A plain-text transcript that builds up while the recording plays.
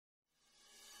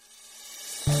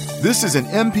This is an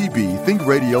MPB Think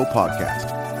Radio podcast.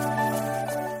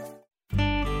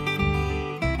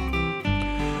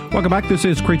 Welcome back. This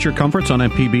is Creature Comforts on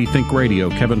MPB Think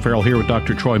Radio. Kevin Farrell here with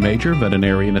Dr. Troy Major,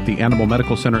 veterinarian at the Animal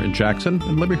Medical Center in Jackson,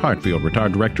 and Libby Hartfield,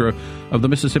 retired director of the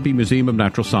Mississippi Museum of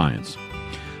Natural Science.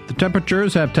 The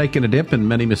temperatures have taken a dip, and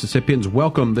many Mississippians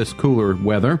welcome this cooler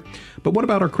weather. But what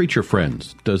about our creature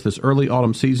friends? Does this early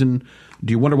autumn season,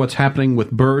 do you wonder what's happening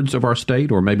with birds of our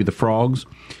state, or maybe the frogs?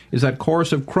 Is that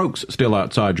chorus of croaks still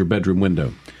outside your bedroom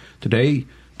window? Today,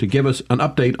 to give us an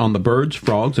update on the birds,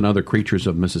 frogs, and other creatures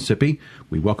of Mississippi,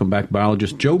 we welcome back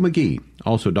biologist Joe McGee.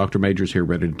 Also, Dr. Major's here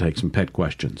ready to take some pet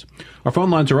questions. Our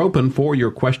phone lines are open for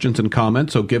your questions and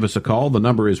comments, so give us a call. The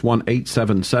number is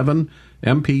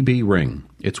 1-877-MPB-RING.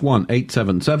 It's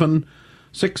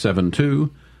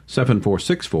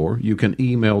 1-877-672-7464. You can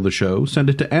email the show.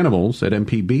 Send it to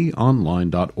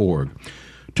animals@mpbonline.org.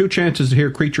 Two chances to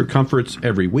hear Creature Comforts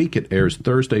every week. It airs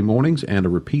Thursday mornings, and a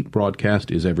repeat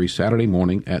broadcast is every Saturday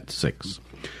morning at 6.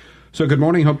 So good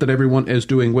morning. Hope that everyone is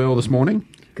doing well this morning.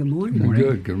 Good morning.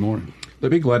 Good. Good morning.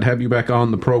 Libby, glad to have you back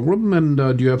on the program. And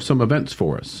do you have some events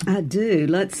for us? I do.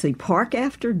 Let's see. Park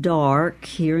After Dark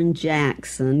here in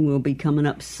Jackson will be coming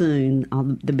up soon,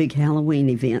 the big Halloween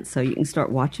event, so you can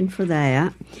start watching for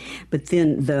that. But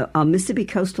then the Mississippi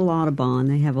Coastal Audubon,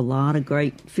 they have a lot of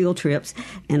great field trips,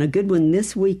 and a good one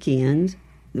this weekend,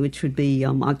 which would be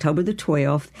October the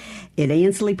 12th, at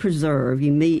Ansley Preserve.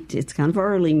 It's kind of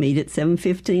early, meet at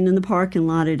 7:15 in the parking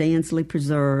lot at Ansley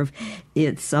Preserve.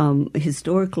 It's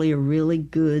historically a really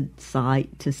good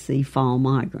site to see fall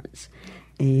migrants.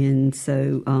 And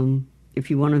so if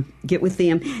you want to get with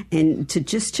them and to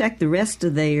just check the rest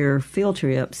of their field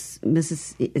trips,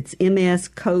 it's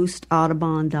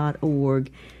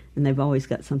mscoastaudubon.org. And they've always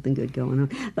got something good going on.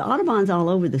 The Audubons all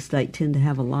over the state tend to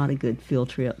have a lot of good field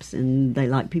trips, and they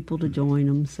like people to join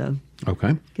them. So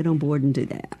get on board and do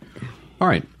that. All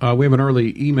right. We have an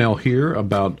early email here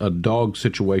about a dog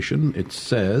situation. It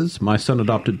says, my son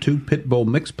adopted 2 pit bull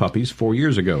mixed puppies 4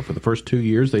 years ago. For the first 2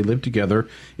 years, they lived together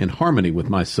in harmony with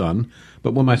my son.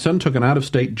 But when my son took an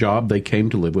out-of-state job, they came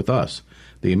to live with us.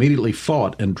 They immediately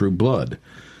fought and drew blood.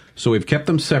 So we've kept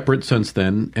them separate since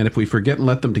then, and if we forget and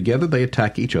let them together, they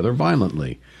attack each other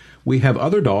violently. We have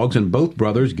other dogs, and both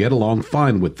brothers get along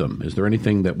fine with them. Is there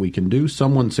anything that we can do?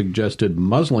 Someone suggested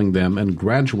muzzling them and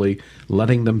gradually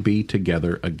letting them be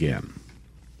together again.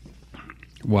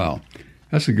 Wow.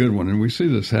 That's a good one, and we see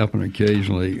this happen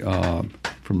occasionally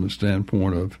from the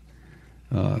standpoint of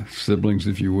siblings,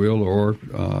 if you will, or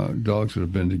dogs that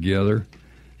have been together.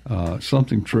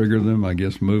 Something triggered them, I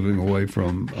guess, moving away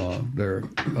from their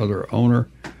other owner.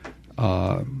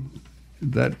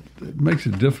 That makes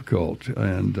it difficult,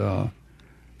 and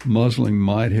muzzling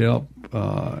might help.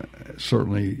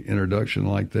 Certainly, introduction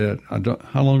like that.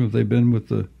 How long have they been with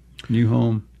the new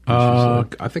home?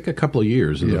 I think a couple of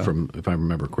years, if I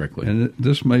remember correctly. And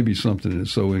this may be something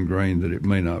that's so ingrained that it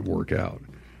may not work out,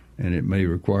 and it may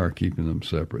require keeping them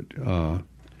separate.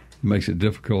 Makes it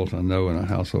difficult, I know, in a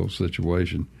household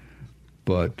situation.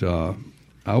 But I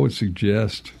would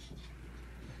suggest,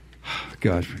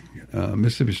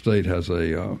 Mississippi State has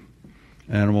a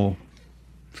animal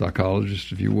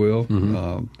psychologist, if you will,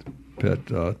 pet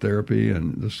therapy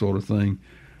and this sort of thing,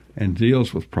 and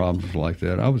deals with problems like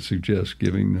that. I would suggest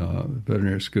giving the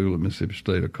veterinary school at Mississippi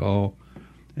State a call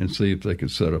and see if they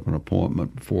could set up an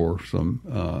appointment for some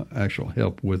actual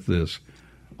help with this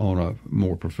on a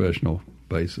more professional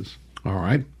basis. All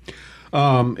right.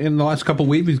 In the last couple of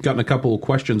weeks, we've gotten a couple of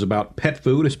questions about pet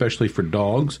food, especially for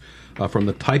dogs, from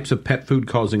the types of pet food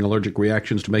causing allergic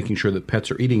reactions to making sure that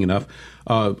pets are eating enough.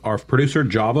 Our producer,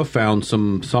 Java, found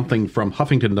something from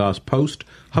Huffington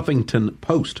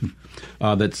Post,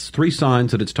 that's 3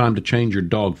 signs that it's time to change your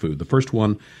dog food. The first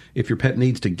one, if your pet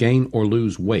needs to gain or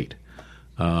lose weight.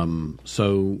 Do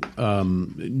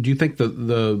you think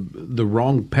the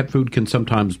wrong pet food can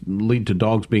sometimes lead to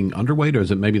dogs being underweight, or is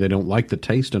it maybe they don't like the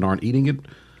taste and aren't eating it?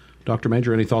 Dr.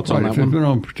 Major, any thoughts on that one? If they've been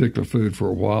on particular food for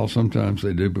a while, sometimes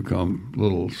they do become a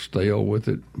little stale with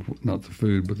it. Not the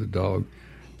food, but the dog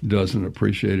doesn't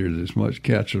appreciate it as much,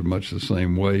 catch it much the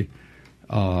same way.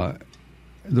 The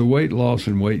weight loss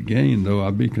and weight gain, though,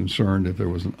 I'd be concerned if there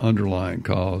was an underlying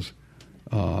cause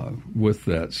with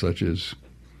that, such as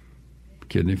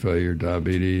kidney failure,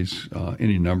 diabetes,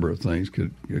 any number of things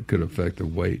could affect the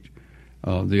weight.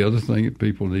 The other thing that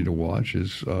people need to watch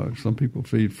is some people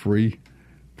feed free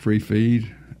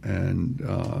feed and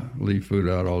leave food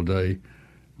out all day.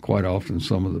 Quite often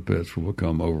some of the pets will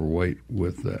become overweight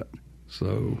with that.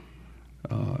 So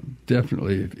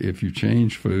definitely if you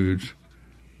change foods,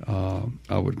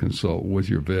 I would consult with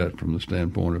your vet from the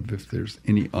standpoint of if there's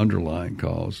any underlying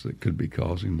cause that could be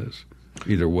causing this,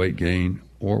 either weight gain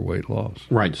or weight loss.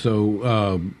 Right.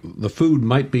 So the food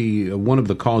might be one of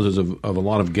the causes of a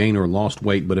lot of gain or lost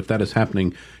weight, but if that is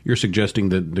happening, you're suggesting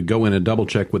that to go in and double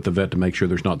check with the vet to make sure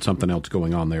there's not something else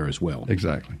going on there as well.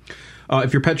 Exactly.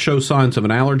 If your pet shows signs of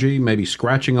an allergy, maybe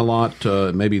scratching a lot,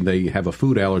 maybe they have a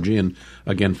food allergy, and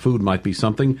again, food might be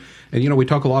something. And, we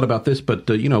talk a lot about this, but,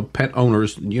 pet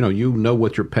owners, you know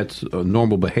what your pet's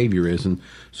normal behavior is. And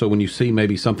so when you see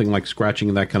maybe something like scratching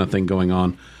and that kind of thing going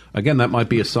on, again, that might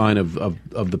be a sign of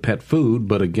the pet food.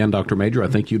 But again, Dr. Major, I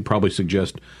think you'd probably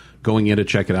suggest going in to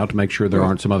check it out to make sure there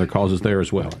aren't some other causes there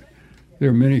as well. There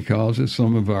are many causes.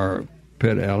 Some of our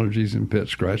pet allergies and pet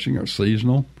scratching are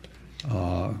seasonal.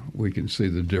 We can see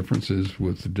the differences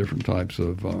with the different types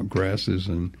of grasses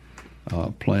and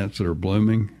plants that are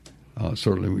blooming.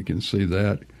 Certainly we can see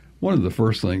that. One of the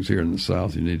first things here in the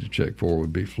South you need to check for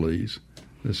would be fleas.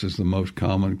 This is the most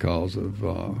common cause of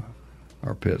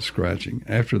our pet scratching.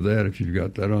 After that, if you've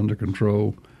got that under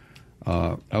control,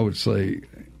 I would say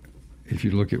if you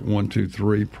look at 1, 2,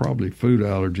 3, probably food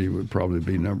allergy would probably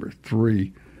be number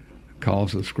 3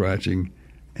 cause of scratching,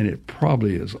 and it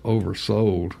probably is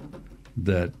oversold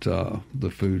that the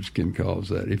foods can cause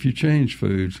that. If you change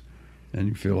foods and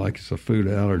you feel like it's a food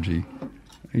allergy,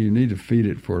 you need to feed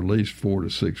it for at least 4 to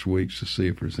 6 weeks to see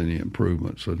if there's any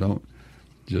improvement. So don't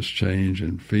just change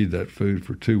and feed that food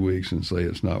for 2 weeks and say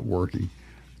it's not working.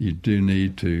 You do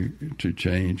need to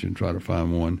change and try to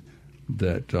find one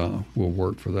that will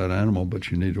work for that animal,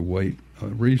 but you need to wait a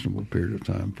reasonable period of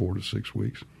time, 4 to 6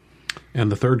 weeks.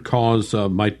 And the third cause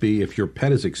might be if your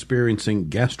pet is experiencing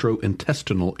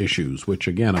gastrointestinal issues, which,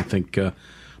 again, I think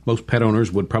most pet owners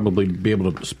would probably be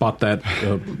able to spot that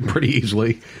pretty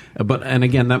easily. And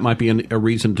again, that might be a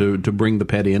reason to bring the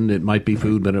pet in. It might be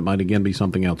food, but it might, again, be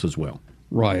something else as well.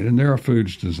 Right, and there are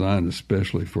foods designed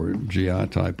especially for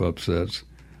GI-type upsets.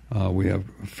 We have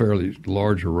a fairly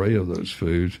large array of those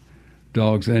foods.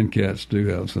 Dogs and cats do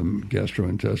have some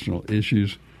gastrointestinal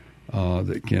issues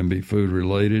that can be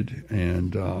food-related,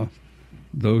 and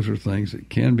those are things that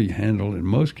can be handled in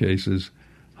most cases.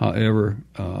 However,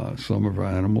 some of our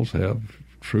animals have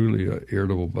truly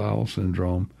irritable bowel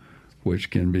syndrome, which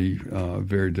can be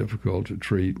very difficult to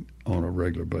treat on a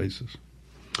regular basis.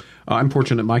 I'm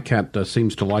fortunate my cat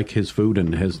seems to like his food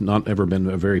and has not ever been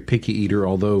a very picky eater,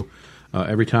 although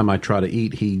every time I try to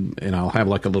eat, and I'll have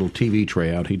like a little TV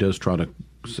tray out, he does try to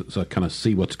kind of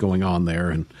see what's going on there,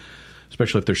 and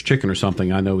especially if there's chicken or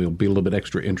something, I know he'll be a little bit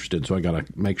extra interested, so I got to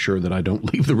make sure that I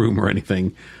don't leave the room or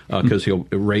anything because he'll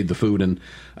raid the food. And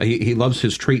he loves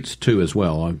his treats, too, as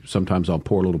well. Sometimes I'll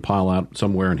pour a little pile out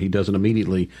somewhere, and he doesn't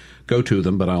immediately go to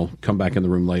them, but I'll come back in the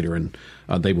room later, and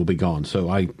they will be gone. So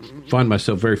I find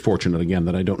myself very fortunate, again,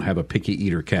 that I don't have a picky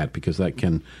eater cat because that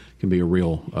can be a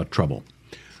real trouble.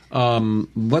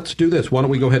 Let's do this. Why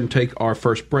don't we go ahead and take our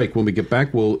first break? When we get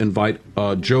back, we'll invite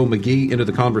Joe McGee into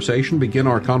the conversation, begin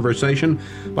our conversation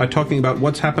by talking about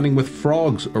what's happening with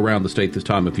frogs around the state this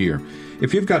time of year.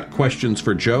 If you've got questions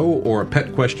for Joe or a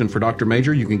pet question for Dr.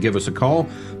 Major, you can give us a call.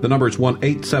 The number is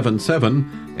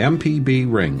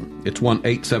 1-877-MPB-RING. It's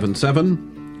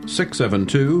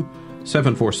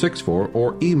 1-877-672-7464,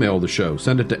 or email the show.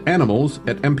 Send it to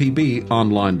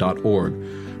animals@mpbonline.org.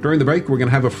 During the break, we're going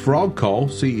to have a frog call.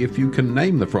 See if you can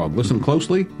name the frog. Listen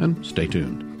closely and stay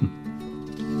tuned.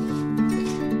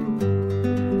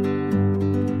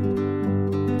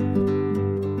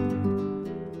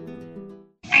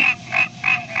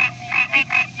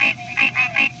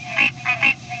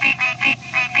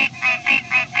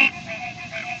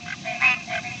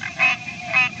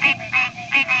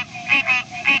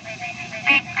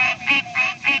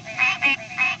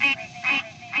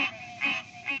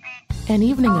 An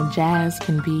evening of jazz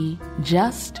can be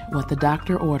just what the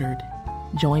doctor ordered.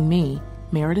 Join me,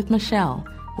 Meredith Michelle,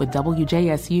 with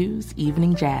WJSU's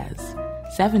Evening Jazz,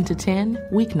 7 to 10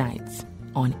 weeknights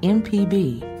on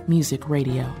MPB Music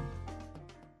Radio.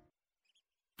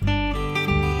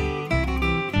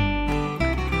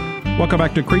 Welcome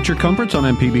back to Creature Comforts on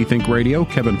MPB Think Radio.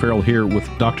 Kevin Farrell here with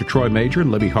Dr. Troy Major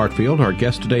and Libby Hartfield, our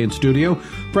guest today in studio,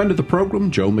 friend of the program,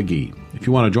 Joe McGee. If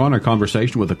you want to join our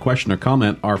conversation with a question or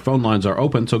comment, our phone lines are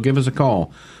open, so give us a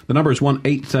call. The number is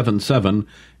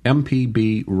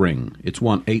 1-877-MPB-RING. It's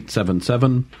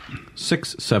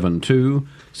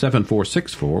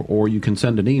 1-877-672-7464, or you can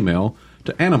send an email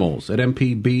to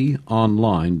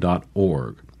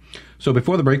animals@mpbonline.org. So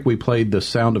before the break, we played the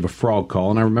sound of a frog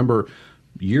call, and I remember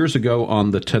years ago on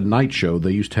the Tonight Show,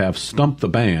 they used to have Stump the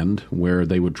Band, where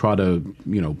they would try to,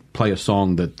 play a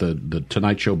song that the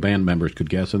Tonight Show band members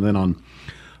could guess. And then on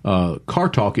Car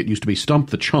Talk, it used to be Stump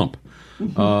the Chump.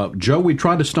 Joe, we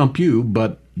tried to stump you,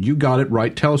 but you got it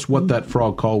right. Tell us what that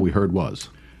frog call we heard was.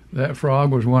 That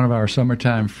frog was one of our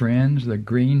summertime friends, the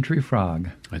green tree frog.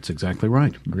 That's exactly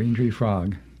right. Green tree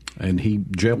frog. And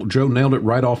Joe nailed it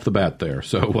right off the bat there.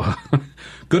 So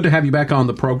good to have you back on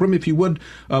the program. If you would,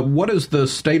 what is the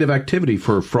state of activity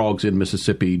for frogs in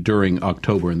Mississippi during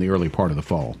October and the early part of the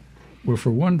fall? Well,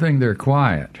 for one thing, they're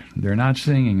quiet. They're not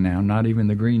singing now, not even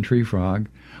the green tree frog,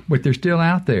 but they're still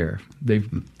out there. The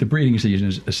breeding season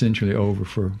is essentially over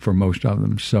for most of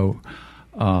them, so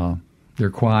they're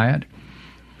quiet.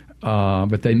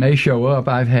 But they may show up.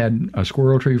 I've had a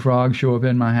squirrel tree frog show up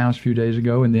in my house a few days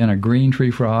ago, and then a green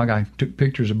tree frog. I took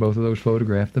pictures of both of those,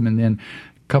 photographed them, and then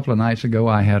a couple of nights ago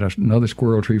I had another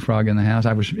squirrel tree frog in the house.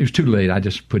 It was too late. I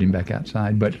just put him back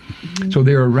outside. But so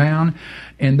they're around,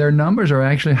 and their numbers are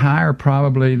actually higher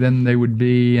probably than they would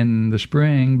be in the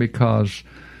spring because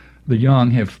the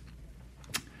young have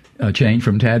changed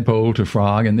from tadpole to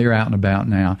frog, and they're out and about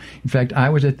now. In fact, I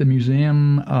was at the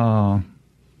museum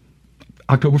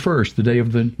October 1st, the day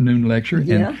of the noon lecture.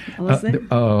 Yeah, and, I was there.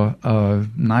 A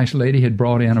nice lady had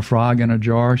brought in a frog in a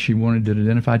jar. She wanted to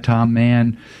identify. Tom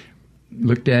Mann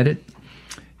looked at it,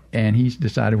 and he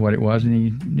decided what it was,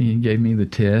 and he gave me the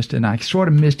test. And I sort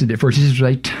of missed it at first. This was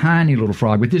a tiny little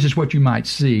frog, but this is what you might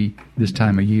see this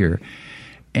time of year.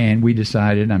 And we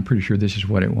decided, I'm pretty sure this is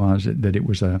what it was, that it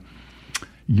was a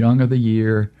young of the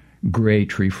year gray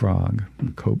tree frog,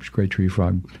 Cope's gray tree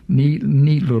frog. Neat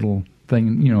little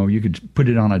thing, you could put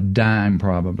it on a dime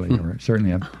probably, or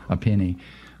certainly a penny,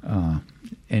 and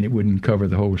it wouldn't cover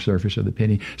the whole surface of the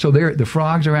penny. So the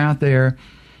frogs are out there.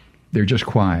 They're just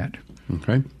quiet.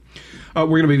 Okay. We're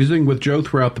going to be visiting with Joe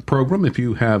throughout the program. If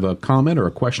you have a comment or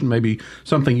a question, maybe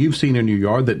something you've seen in your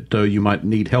yard that you might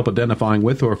need help identifying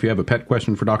with, or if you have a pet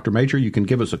question for Dr. Major, you can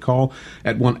give us a call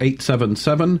at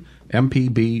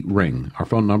 1-877-MPB-RING. Our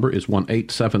phone number is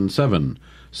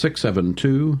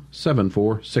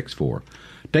 1-877-672-7464.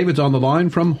 David's on the line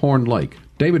from Horn Lake.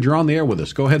 David, you're on the air with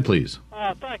us. Go ahead, please.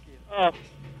 Thank you.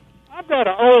 I've got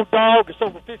an old dog that's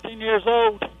over 15 years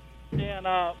old, and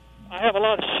I have a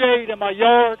lot of shade in my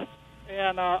yard.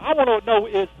 And I want to know,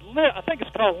 I think it's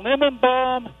called lemon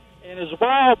balm, and is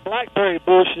wild blackberry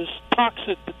bushes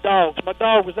toxic to dogs? My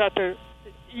dog was out there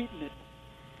eating it.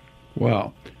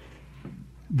 Well,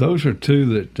 those are two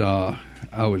that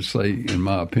I would say, in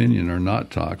my opinion, are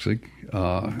not toxic.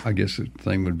 I guess the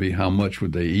thing would be how much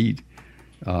would they eat.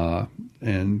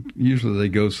 And usually they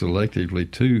go selectively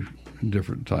to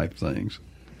different type things.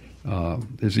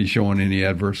 Is he showing any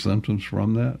adverse symptoms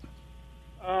from that?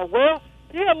 Well,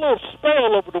 he had a little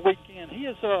spell over the weekend.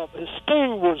 His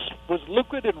stool was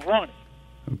liquid and runny.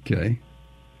 Okay.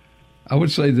 I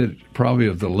would say that probably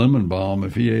of the lemon balm,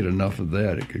 if he ate enough of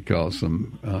that, it could cause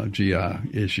some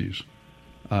GI issues.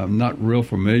 I'm not real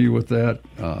familiar with that.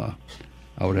 I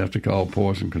would have to call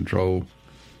poison control.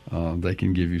 They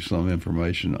can give you some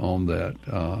information on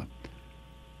that.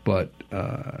 But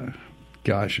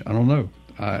gosh, I don't know.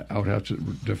 I would have to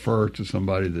defer to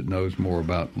somebody that knows more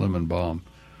about lemon balm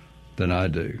than I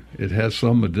do. It has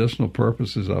some medicinal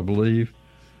purposes, I believe,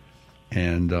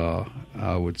 and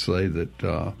I would say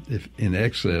that if in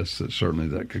excess, that certainly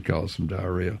that could cause some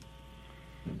diarrhea.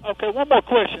 Okay, one more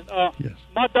question. Yes.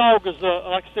 My dog is,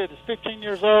 like I said, is 15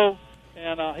 years old,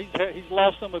 and he's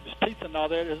lost some of his teeth and all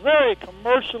that. Is there a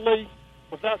commercially,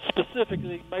 without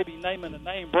specifically maybe naming a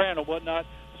name brand or whatnot,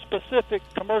 specific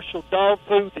commercial dog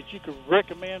food that you could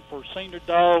recommend for senior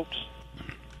dogs?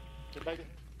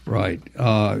 Right.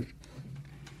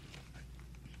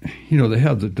 They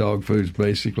have the dog foods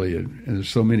basically, and there's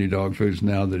so many dog foods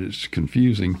now that it's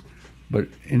confusing. But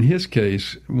in his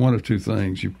case, one of two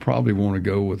things. You probably want to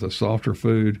go with a softer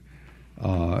food,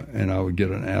 and I would get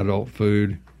an adult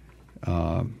food.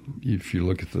 If you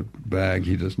look at the bag,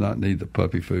 he does not need the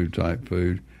puppy food type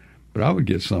food. But I would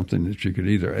get something that you could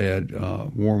either add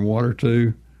warm water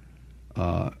to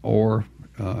or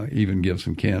even give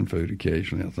some canned food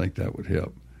occasionally. I think that would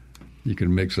help. You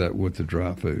can mix that with the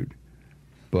dry food.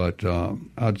 But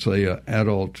I'd say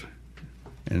adult,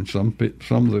 and some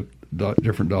of the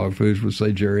different dog foods would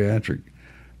say geriatric,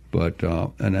 but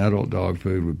an adult dog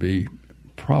food would be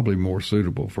probably more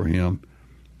suitable for him.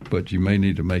 But you may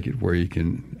need to make it where you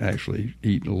can actually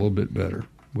eat a little bit better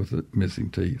with the missing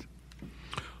teeth.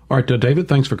 All right, David,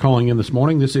 thanks for calling in this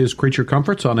morning. This is Creature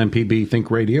Comforts on MPB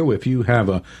Think Radio. If you have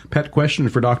a pet question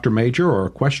for Dr. Major or a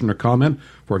question or comment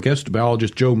for guest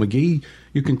biologist Joe McGee,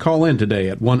 you can call in today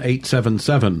at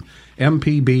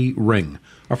 1-877-MPB-RING.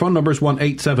 Our phone number is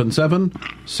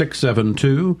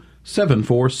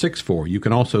 1-877-672-7464. You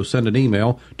can also send an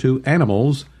email to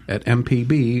animals at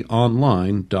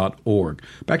mpbonline.org.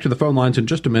 Back to the phone lines in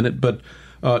just a minute, but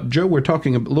Joe, we're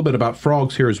talking a little bit about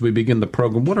frogs here as we begin the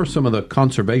program. What are some of the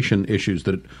conservation issues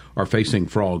that are facing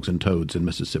frogs and toads in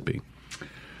Mississippi?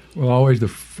 Well, always the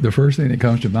first thing that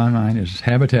comes to my mind is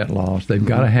habitat loss. They've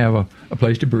got to have a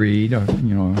place to breed, or,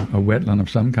 a wetland of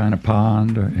some kind, of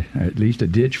pond, or at least a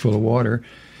ditch full of water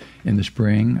in the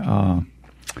spring.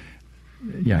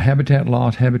 Habitat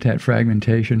loss, habitat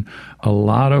fragmentation. A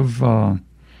lot of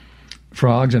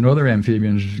frogs and other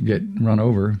amphibians get run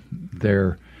over.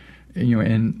 They're,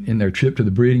 in their trip to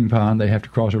the breeding pond, they have to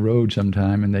cross a road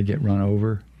sometime, and they get run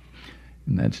over,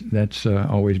 and that's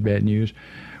always bad news.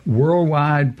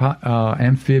 Worldwide,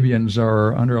 amphibians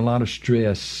are under a lot of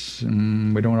stress,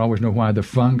 and we don't always know why. The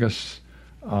fungus,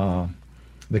 the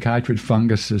chytrid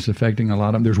fungus, is affecting a lot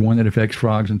of them. There's one that affects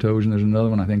frogs and toads, and there's another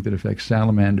one, I think, that affects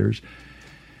salamanders.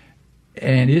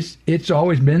 And it's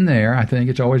always been there. I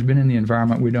think it's always been in the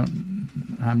environment.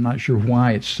 I'm not sure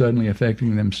why it's suddenly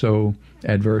affecting them so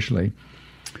adversely.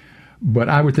 But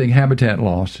I would think habitat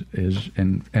loss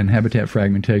and habitat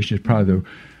fragmentation is probably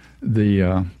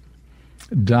the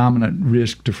dominant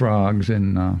risk to frogs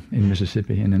in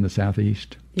Mississippi and in the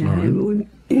southeast. Yeah, we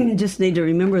just need to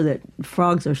remember that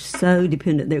frogs are so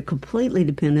dependent. They're completely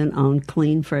dependent on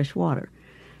clean, fresh water.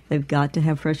 They've got to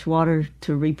have fresh water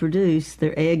to reproduce.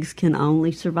 Their eggs can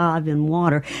only survive in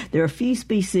water. There are a few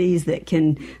species that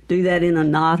can do that in a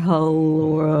knothole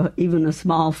or even a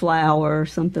small flower or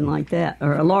something like that,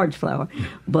 or a large flower.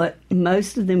 But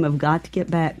most of them have got to get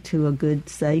back to a good,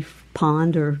 safe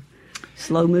pond or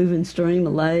slow-moving stream, a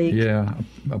lake. Yeah,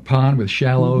 a pond with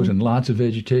shallows and lots of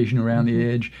vegetation around the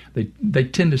edge. They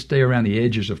tend to stay around the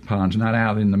edges of ponds, not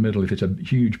out in the middle. If it's a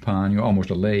huge pond, almost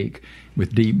a lake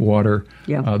with deep water,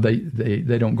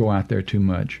 they don't go out there too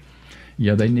much.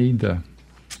 Yeah, they need the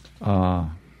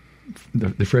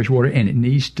fresh water, and it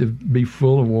needs to be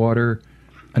full of water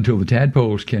until the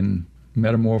tadpoles can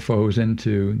metamorphose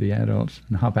into the adults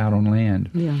and hop out on land.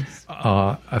 Yes.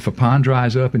 If a pond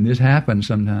dries up, and this happens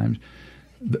sometimes,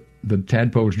 the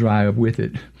tadpoles dry up with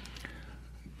it.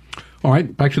 All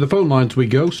right, back to the phone lines we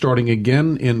go, starting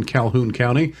again in Calhoun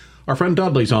County. Our friend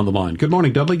Dudley's on the line. Good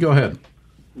morning, Dudley. Go ahead.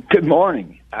 Good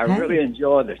morning. I really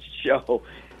enjoy the show.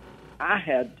 I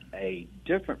had a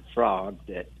different frog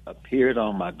that appeared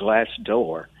on my glass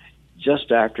door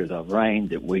just after the rain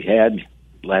that we had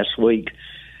last week.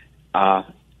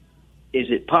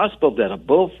 Is it possible that a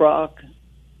bullfrog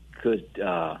could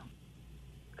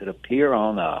appear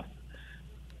on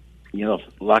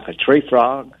like a tree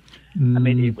frog? I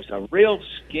mean, it was a real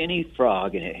skinny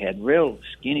frog, and it had real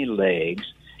skinny legs.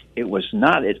 It was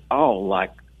not at all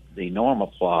like the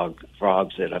normal frogs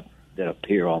that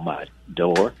appear on my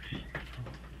door.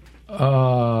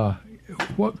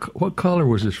 What color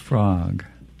was this frog?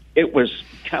 It was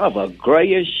kind of a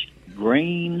grayish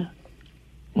green,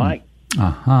 like.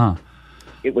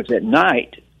 It was at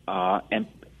night, and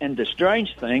the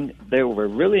strange thing, there were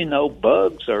really no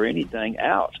bugs or anything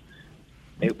out.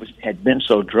 It had been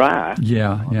so dry.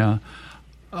 Yeah.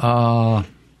 And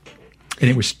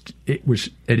it was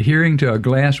adhering to a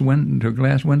glass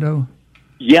window.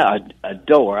 Yeah, a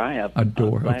door. I have a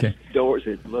door. Okay. Doors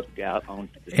that look out on.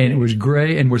 And it was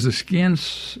gray. And was the skin?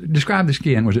 Describe the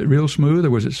skin. Was it real smooth, or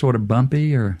was it sort of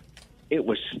bumpy, or? It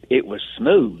was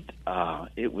smooth.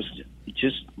 It was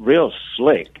just real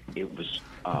slick. It was.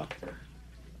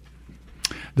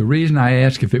 The reason I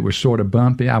asked if it was sort of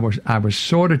bumpy, I was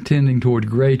sort of tending toward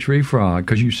gray tree frog,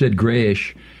 because you said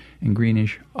grayish and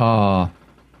greenish.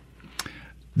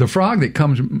 The frog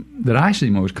that I see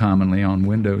most commonly on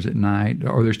windows at night,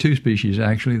 or there's two species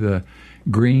actually, the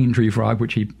green tree frog,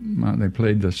 which they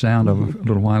played the sound of a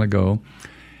little while ago,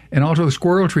 and also the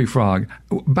squirrel tree frog.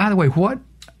 By the way,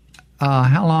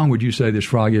 how long would you say this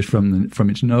frog is from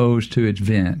its nose to its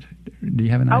vent? Do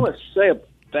you have an idea? I would say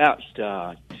about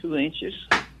 2 inches.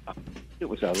 It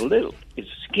was it's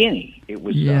skinny. It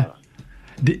was. Yeah.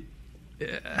 Did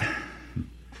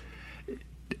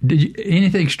you,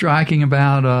 anything striking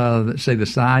about, say, the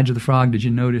sides of the frog? Did you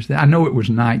notice that? I know it was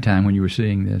nighttime when you were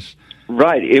seeing this.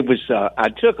 Right. It was. I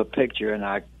took a picture, and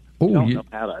I don't know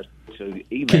how to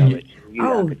email it.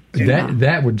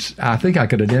 That would. I think I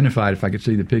could identify it if I could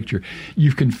see the picture.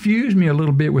 You've confused me a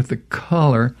little bit with the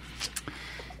color.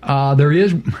 There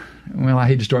is. Well, I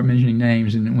hate to start mentioning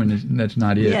names, and when that's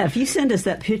not it. Yeah, if you send us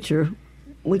that picture,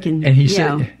 we can. And he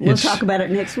said, we'll talk about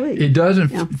it next week. It doesn't.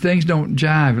 Yeah. Things don't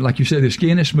jive. Like you said, the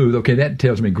skin is smooth. Okay, that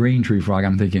tells me green tree frog.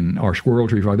 I'm thinking, or squirrel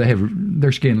tree frog.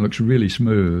 Their skin looks really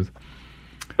smooth.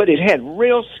 But it had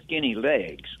real skinny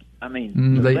legs. I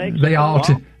mean, they all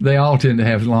tend to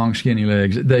have long, skinny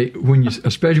legs.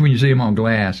 Especially when you see them on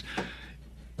glass.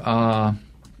 I'll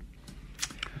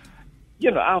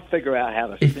figure out how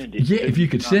to send it. Yeah, if you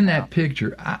could send that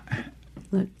picture.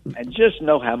 And just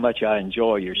know how much I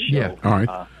enjoy your show. Yeah. All right.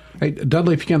 Hey,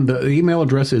 Dudley, if you can, the email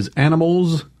address is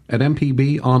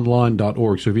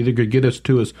animals@mpbonline.org. So if you could get us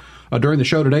to us during the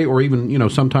show today, or even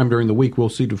sometime during the week, we'll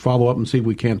see to follow up and see if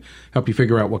we can help you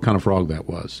figure out what kind of frog that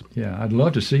was. Yeah, I'd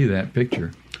love to see that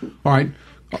picture. All right.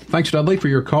 Thanks, Dudley, for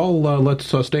your call.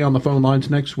 Let's stay on the phone lines.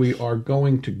 Next, we are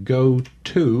going to go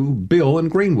to Bill in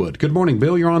Greenwood. Good morning,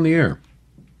 Bill. You're on the air.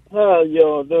 How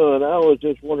y'all doing? I was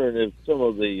just wondering if some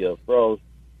of the frogs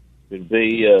could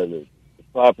be the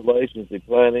populations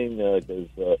declining, because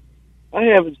I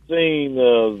haven't seen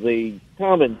the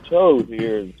common toad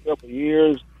here in a couple of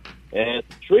years, and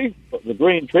the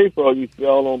green tree frog used to be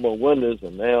all on my windows,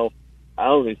 and now I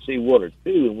only see one or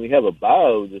two, and we have a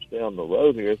bayou just down the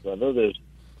road here, so I know there's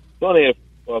plenty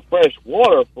of fresh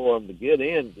water for them to get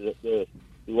in.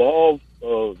 Do all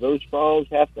those frogs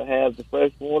have to have the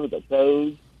fresh water, the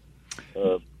toads?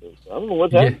 I don't know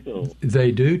what's happening to them.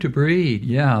 They do to breed.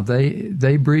 Yeah,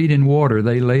 they breed in water.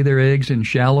 They lay their eggs in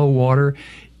shallow water.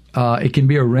 It can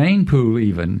be a rain pool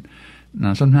even.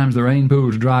 Now, sometimes the rain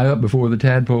pools dry up before the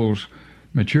tadpoles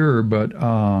mature, but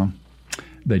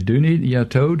they do need,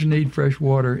 toads need fresh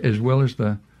water as well as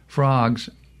the frogs.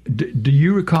 Do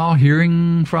you recall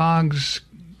hearing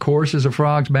choruses of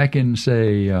frogs back in,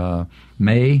 say,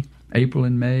 April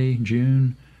and May,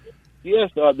 June?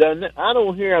 Yes, I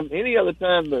don't hear them any other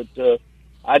time, but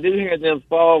I do hear them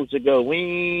frogs that go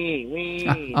wee,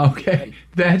 wee. Okay,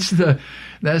 that's the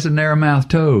narrow-mouthed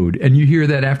toad, and you hear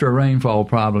that after a rainfall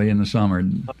probably in the summer.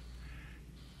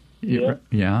 Yeah.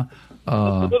 Yeah.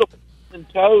 The little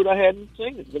toad, I hadn't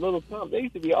seen it. The little pump, they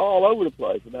used to be all over the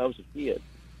place when I was a kid.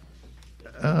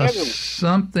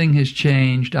 Something has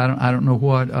changed. I don't know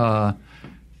what.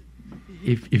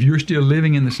 If you're still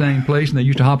living in the same place and they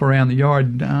used to hop around the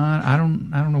yard, I don't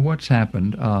know what's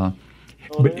happened. But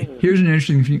here's an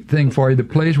interesting thing for you. The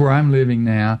place where I'm living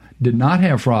now did not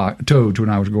have toads when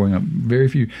I was growing up. Very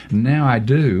few. Now I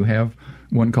do have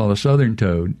one called a southern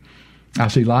toad. I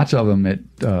see lots of them at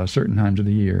certain times of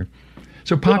the year.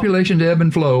 So populations ebb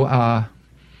and flow. I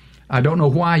don't know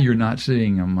why you're not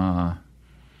seeing them. How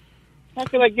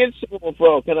can I get some of them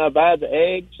from? Can I buy the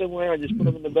eggs somewhere and just put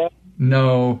them in the bag?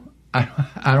 No.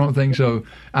 I don't think so.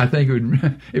 I think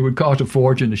it would cost a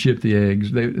fortune to ship the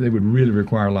eggs. They would really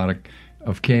require a lot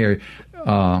of care,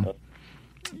 to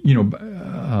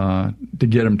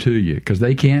get them to you, because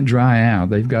they can't dry out.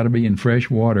 They've got to be in fresh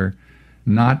water,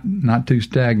 not too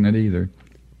stagnant either.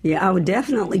 Yeah, I would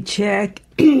definitely check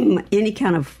any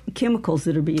kind of chemicals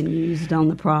that are being used on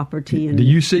the property. And do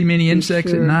you see many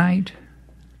insects at night?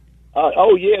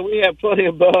 Yeah, we have plenty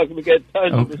of bugs. We got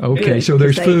tons of okay, so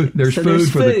there's food. There's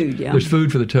food for there's food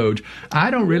for the toads.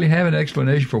 I don't really have an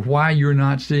explanation for why you're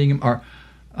not seeing them or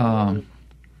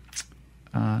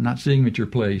not seeing them at your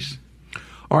place.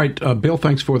 All right, Bill.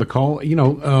 Thanks for the call.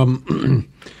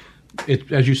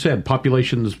 As you said,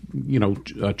 populations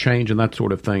change and that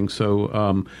sort of thing.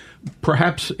 So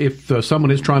perhaps if someone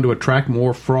is trying to attract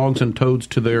more frogs and toads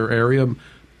to their area,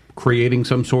 creating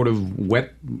some sort of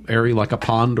wet area like a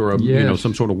pond or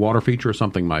some sort of water feature or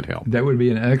something might help. That would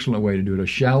be an excellent way to do it. A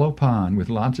shallow pond with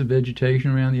lots of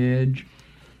vegetation around the edge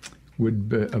would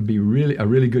be a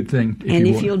really good thing.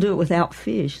 If you'll do it without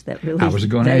fish, that really. I was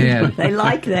going to add. They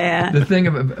like that. The thing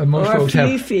of most or folks a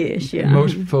few have fish. Yeah.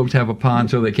 Most folks have a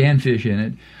pond so they can fish in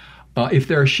it. If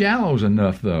there are shallows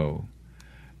enough, though,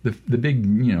 the big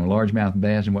largemouth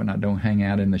bass and whatnot don't hang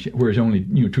out in where it's only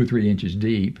 2 or 3 inches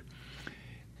deep.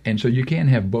 And so you can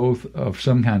have both of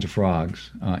some kinds of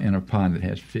frogs in a pond that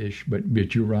has fish, but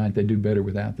you're right, they do better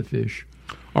without the fish.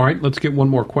 All right, let's get one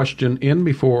more question in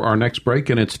before our next break,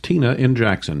 and it's Tina in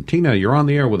Jackson. Tina, you're on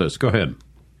the air with us. Go ahead.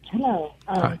 Hello.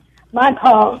 Hi. My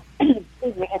call, is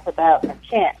about a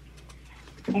cat.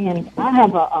 And I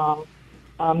have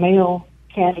a male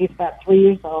cat. He's about 3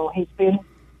 years old. He's been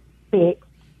sick.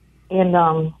 And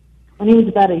when he was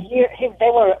about a year, his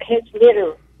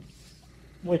litter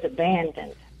was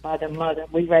abandoned by the mother.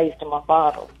 We raised him a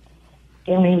bottle.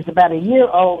 And when he was about a year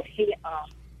old, he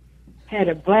had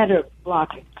a bladder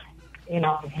blockage.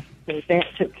 The vet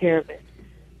took care of it.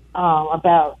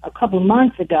 About a couple of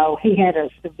months ago, he had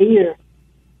a severe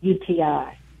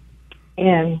UTI.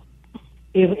 And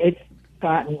it's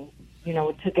gotten,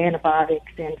 it took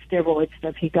antibiotics and steroid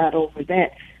stuff. He got over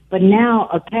that. But now,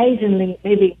 occasionally,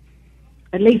 maybe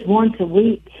at least once a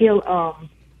week, he'll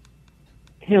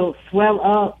swell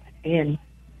up and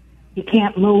he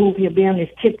can't move. He'll be on his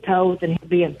tiptoes and he'll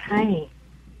be in pain.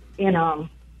 And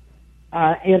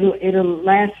it'll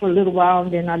last for a little while,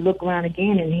 and then I look around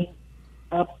again and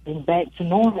up and back to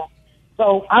normal.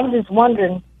 So I'm just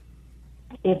wondering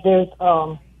if there's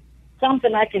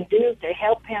something I can do to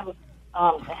help him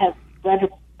have better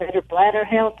bladder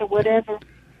health or whatever.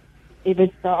 If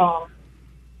it's the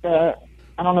I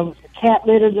don't know, if it's the cat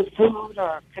litter, the food,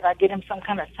 or could I get him some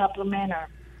kind of supplement, or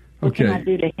what can I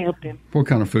do to help him? What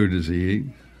kind of food does he eat?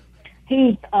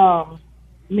 He's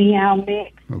Meow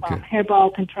Mix,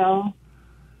 Hairball Control.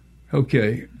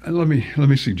 Okay, let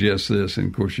me suggest this, and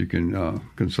of course you can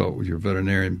consult with your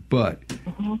veterinarian. But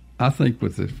I think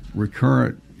with the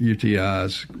recurrent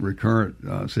UTIs,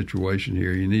 recurrent situation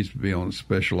here, he needs to be on a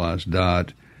specialized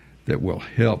diet that will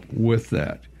help with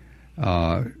that.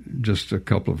 Just a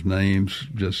couple of names,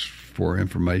 just for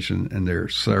information, and there are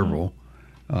several.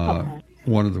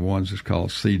 One of the ones is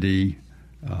called CD,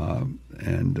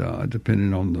 and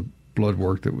depending on the blood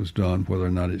work that was done, whether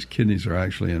or not his kidneys are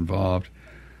actually involved,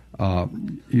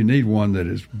 you need one that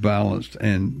is balanced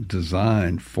and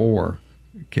designed for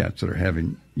cats that are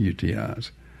having UTIs.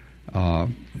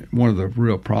 One of the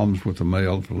real problems with the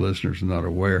male, if the listeners are not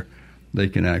aware, they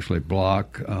can actually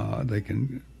block, they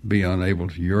can be unable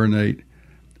to urinate,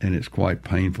 and it's quite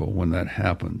painful when that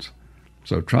happens.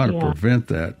 So try to prevent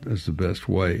that as the best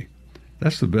way.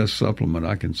 That's the best supplement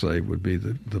I can say would be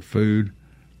the food,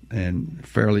 and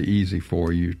fairly easy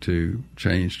for you to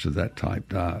change to that type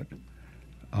diet.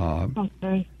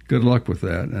 Good luck with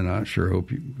that, and I sure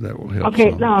hope that will help. Okay,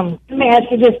 let me ask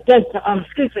you this.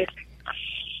 Excuse me.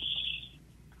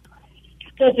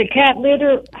 Does the cat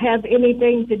litter have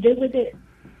anything to do with it?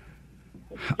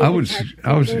 Are you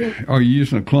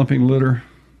using a clumping litter?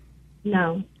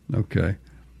 No. Okay.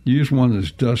 Use one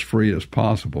that's dust-free as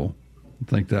possible. I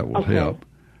think that will help.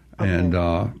 Okay. And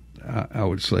I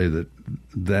would say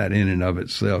that in and of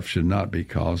itself should not be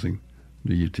causing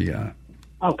the UTI.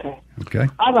 Okay. Okay.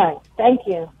 All right. Thank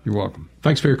you. You're welcome.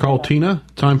 Thanks for your call, Tina.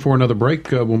 Time for another break.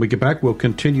 When we get back, we'll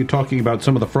continue talking about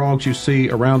some of the frogs you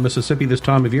see around Mississippi this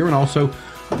time of year, and also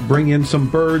bring in some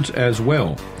birds as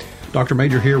well. Dr.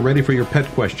 Major here, ready for your pet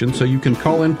questions, so you can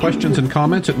call in questions and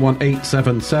comments at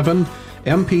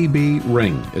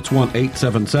 1-877-MPB-RING. It's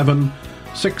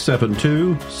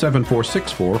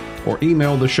 1-877-672-7464, or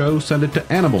email the show, send it to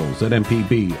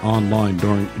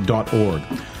animals@mpbonline.org.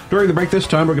 During the break this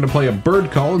time, we're going to play a bird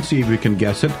call and see if you can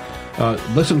guess it.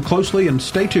 Listen closely and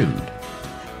stay tuned.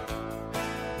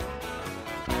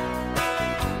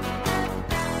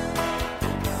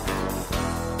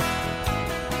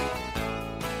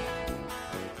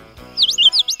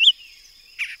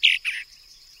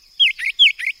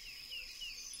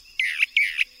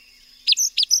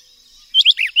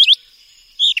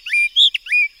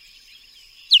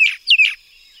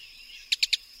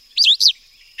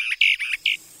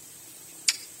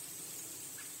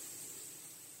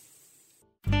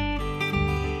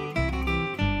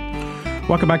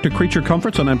 Welcome back to Creature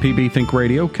Comforts on MPB Think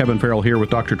Radio. Kevin Farrell here with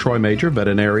Dr. Troy Major,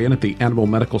 veterinarian at the Animal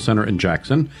Medical Center in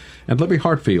Jackson, and Libby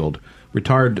Hartfield,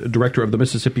 retired director of the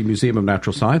Mississippi Museum of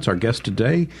Natural Science. Our guest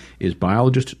today is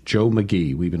biologist Joe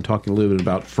McGee. We've been talking a little bit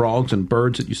about frogs and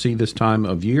birds that you see this time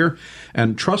of year,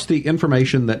 and trust the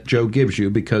information that Joe gives you,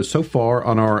 because so far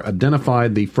on our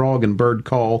Identified the Frog and Bird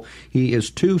call, he is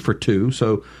 2 for 2.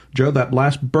 So, Joe, that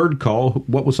last bird call,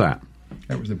 what was that?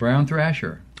 That was the brown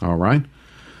thrasher. All right.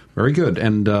 Very good.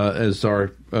 And as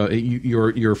our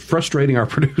you're frustrating our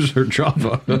producer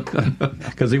Java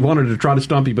because he wanted to try to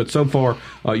stump you, but so far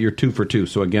you're 2 for 2.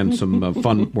 So again, some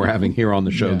fun we're having here on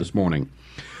the show this morning.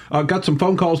 Got some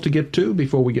phone calls to get to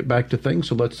before we get back to things.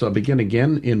 So let's begin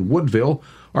again in Woodville.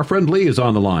 Our friend Lee is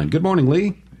on the line. Good morning,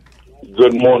 Lee.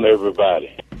 Good morning,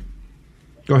 everybody.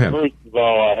 Go ahead. First of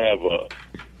all, I have a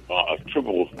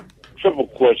triple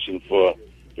question for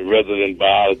the resident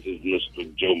biologist,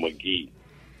 Mr. Joe McGee.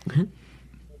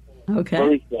 Okay.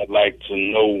 First, I'd like to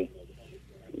know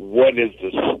what is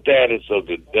the status of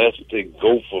the dusty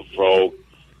gopher frog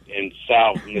in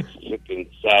South Mississippi and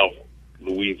South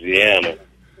Louisiana.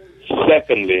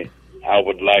 Secondly, I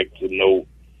would like to know,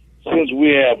 since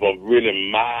we have a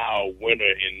really mild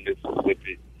winter in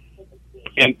Mississippi,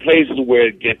 in places where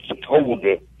it gets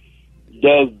colder,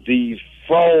 does these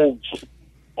frogs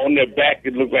on their back,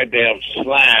 it look like they have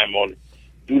slime on it,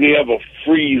 do they ever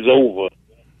freeze over?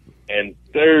 And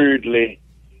thirdly,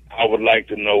 I would like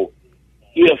to know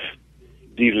if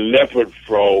the leopard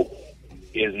frog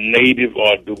is native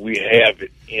or do we have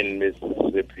it in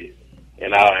Mississippi?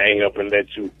 And I'll hang up and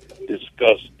let you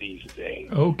discuss these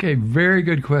things. Okay, very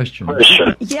good question.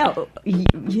 Yeah,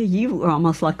 you were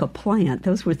almost like a plant.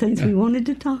 Those were things we wanted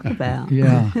to talk about.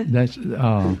 Yeah, that's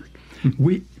I'm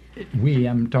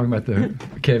talking about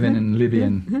Kevin and Libby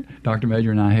and Dr.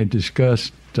 Major and I had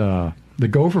discussed the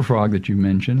gopher frog that you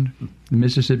mentioned, the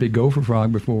Mississippi gopher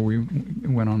frog, before we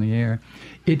went on the air,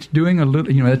 it's doing a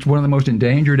little, that's one of the most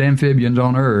endangered amphibians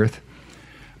on Earth,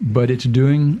 but it's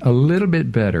doing a little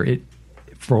bit better.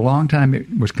 For a long time,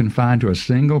 it was confined to a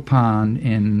single pond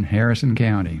in Harrison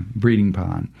County, breeding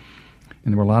pond.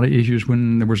 And there were a lot of issues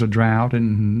when there was a drought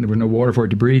and there was no water for it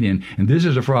to breed in. And this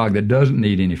is a frog that doesn't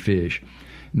need any fish.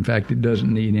 In fact, it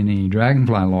doesn't need any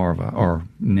dragonfly larvae or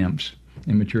nymphs,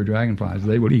 immature dragonflies.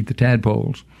 They will eat the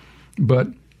tadpoles. But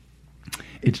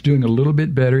it's doing a little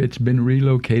bit better. It's been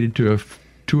relocated to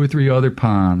 2 or 3 other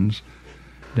ponds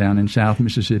down in South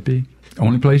Mississippi. The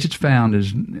only place it's found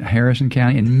is Harrison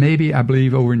County, and maybe, I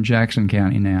believe, over in Jackson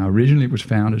County now. Originally, it was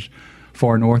found as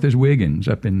far north as Wiggins,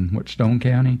 up in, Stone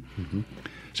County. Mm-hmm.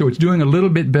 So it's doing a little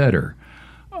bit better.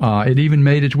 It even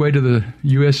made its way to the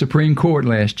U.S. Supreme Court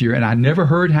last year, and I never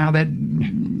heard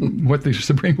what the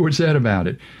Supreme Court said about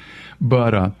it.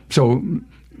 But so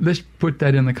let's put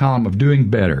that in the column of doing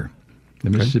better. The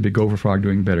Mississippi gopher frog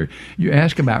doing better. You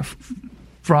ask about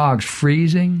frogs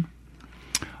freezing.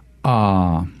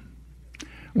 Well,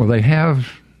 they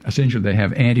have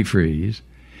antifreeze,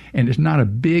 and it's not a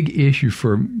big issue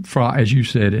for as you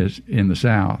said, as in the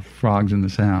South, frogs in the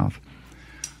South.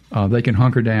 They can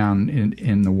hunker down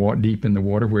in the deep in the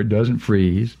water where it doesn't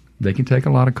freeze. They can take a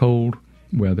lot of cold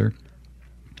weather.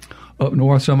 Up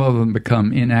north, some of them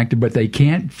become inactive, but they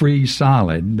can't freeze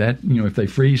solid. If they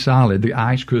freeze solid, the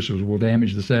ice crystals will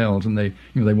damage the cells, and they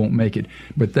won't make it.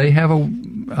 But they have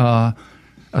a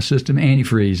system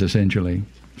antifreeze, essentially,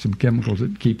 some chemicals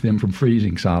that keep them from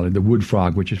freezing solid. The wood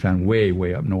frog, which is found way,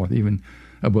 way up north, even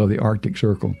above the Arctic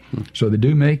Circle. So they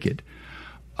do make it.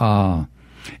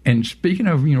 And speaking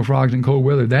of frogs in cold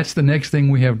weather, that's the next thing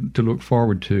we have to look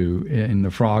forward to in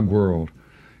the frog world,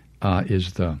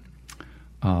 is the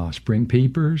spring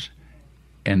peepers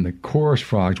and the chorus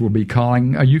frogs will be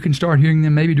calling. You can start hearing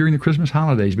them maybe during the Christmas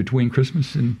holidays, between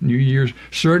Christmas and New Year's,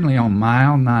 certainly on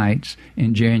mild nights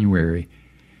in January.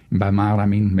 And by mild, I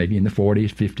mean maybe in the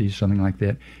 40s, 50s, something like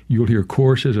that. You'll hear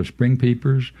choruses of spring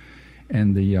peepers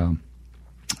and the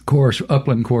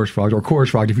upland chorus frogs, or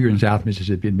chorus frogs. If you're in South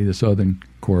Mississippi, it'd be the southern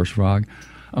chorus frog.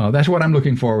 That's what I'm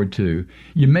looking forward to.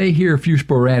 You may hear a few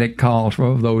sporadic calls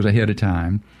of those ahead of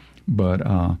time, but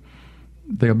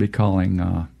they'll be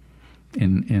calling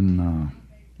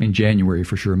in January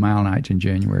for sure, mild nights in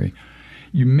January.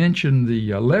 You mentioned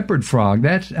the leopard frog.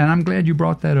 And I'm glad you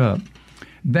brought that up.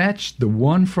 That's the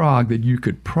one frog that you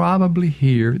could probably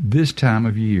hear this time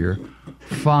of year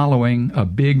following a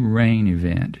big rain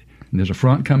event. And there's a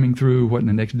front coming through, in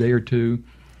the next day or two.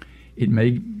 It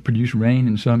may produce rain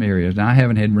in some areas. Now, I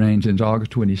haven't had rain since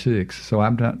August 26th, so I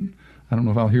don't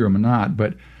know if I'll hear them or not.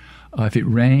 But if it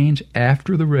rains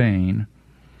after the rain,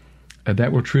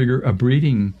 that will trigger a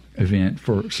breeding event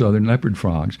for southern leopard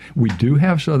frogs. We do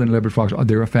have southern leopard frogs.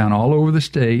 They're found all over the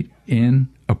state in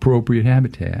appropriate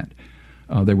habitat.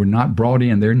 They were not brought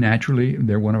in. They're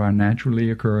one of our naturally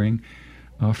occurring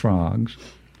frogs.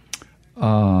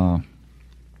 What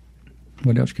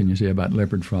else can you say about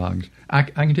leopard frogs? I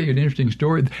can tell you an interesting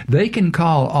story. They can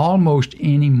call almost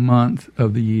any month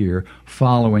of the year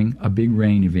following a big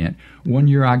rain event. One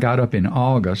year I got up in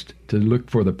August to look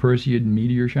for the Perseid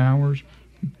meteor showers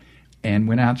and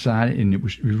went outside, and it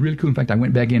was really cool. In fact, I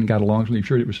went back in and got a long sleeve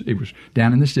shirt. It was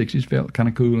down in the 60s, felt kind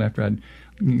of cool after I'd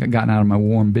gotten out of my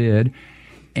warm bed.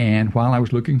 And while I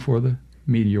was looking for the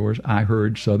meteors, I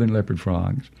heard southern leopard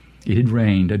frogs. It had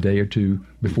rained a day or two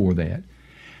before that.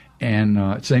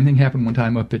 And same thing happened one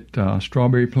time up at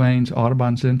Strawberry Plains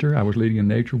Audubon Center. I was leading a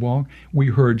nature walk. We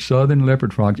heard southern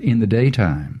leopard frogs in the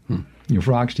daytime.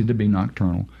 Frogs tend to be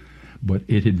nocturnal. But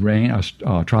it had rained.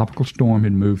 A tropical storm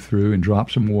had moved through and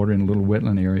dropped some water in a little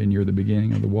wetland area near the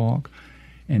beginning of the walk.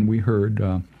 And we heard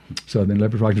southern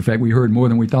leopard frogs. In fact, we heard more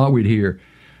than we thought we'd hear.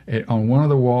 On one of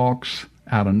the walks,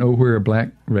 out of nowhere, a black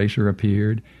racer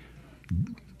appeared,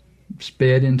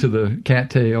 sped into the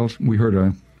cattails. We heard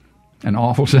an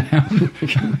awful sound,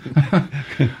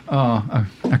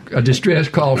 a distress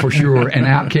call for sure, and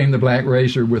out came the black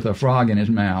racer with a frog in his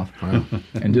mouth. Wow.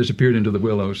 And disappeared into the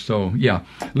willows. So, yeah,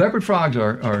 leopard frogs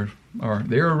are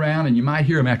they're around, and you might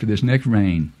hear them after this next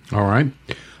rain. All right.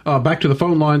 Back to the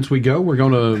phone lines we go. We're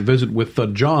going to visit with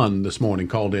John this morning,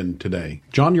 called in today.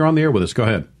 John, you're on the air with us. Go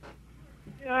ahead.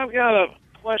 Yeah, I've got a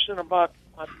question about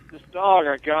this dog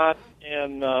I got,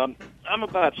 and I'm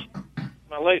about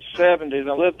my late 70s.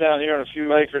 I live down here in a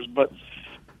few acres, but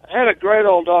I had a great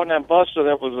old dog named Buster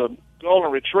that was a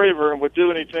golden retriever and would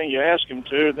do anything you asked him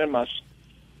to. And then my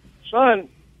son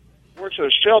works at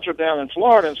a shelter down in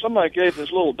Florida, and somebody gave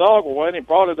this little dog away, and he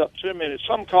brought it up to me. It's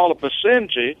something called a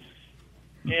Basenji,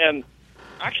 and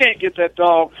I can't get that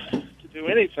dog to do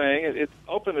anything. It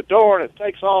opened the door and it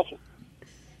takes off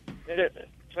as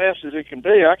fast as it can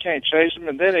be. I can't chase him,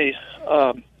 and then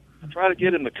I try to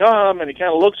get him to come, and he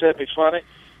kind of looks at me funny.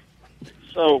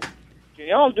 So, can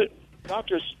y'all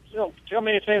doctors, tell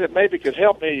me anything that maybe could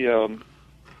help me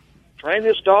train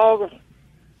this dog?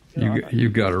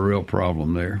 You've got a real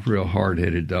problem there, real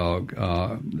hard-headed dog.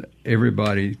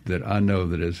 Everybody that I know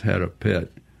that has had a pet,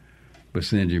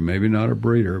 Basenji, maybe not a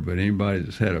breeder, but anybody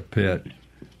that's had a pet,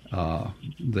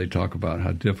 they talk about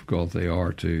how difficult they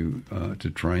are to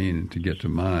train and to get to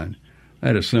mind. I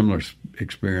had a similar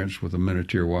experience with a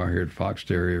miniature wire-haired fox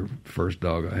terrier, first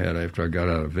dog I had after I got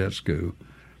out of vet school.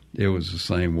 It was the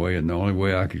same way, and the only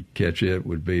way I could catch it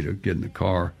would be to get in the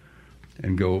car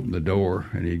and go open the door,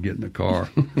 and he'd get in the car,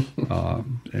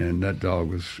 and that dog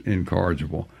was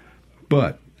incorrigible.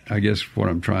 But I guess what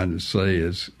I'm trying to say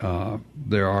is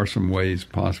there are some ways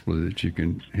possibly that you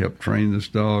can help train this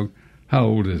dog. How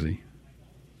old is he?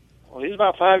 Well, he's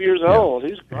about 5 years old.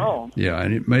 He's grown. Yeah,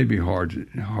 and it may be hard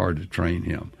to train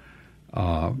him.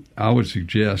 I would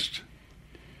suggest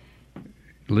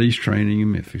leash training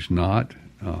him if he's not,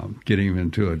 getting him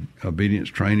into an obedience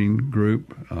training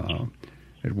group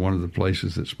at one of the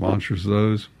places that sponsors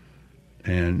those,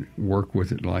 and work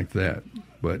with it like that.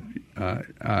 But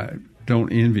I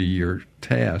don't envy your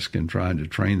task in trying to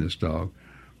train this dog,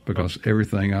 because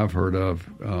everything I've heard of,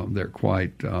 they're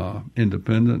quite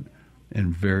independent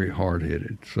and very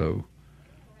hard-headed. So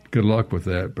good luck with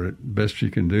that, but best you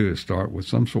can do is start with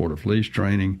some sort of leash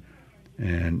training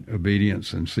and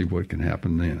obedience and see what can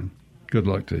happen then. Good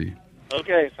luck to you.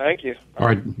 Okay, thank you. All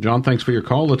right, John, thanks for your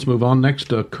call. Let's move on. Next,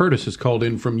 Curtis has called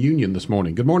in from Union this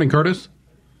morning. Good morning, Curtis.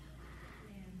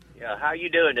 Yeah, how you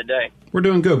doing today? We're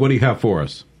doing good. What do you have for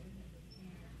us?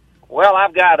 Well,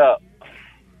 I've got a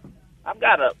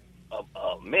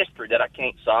mystery that I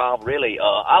can't solve, really.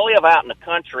 I live out in the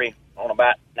country on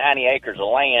about 90 acres of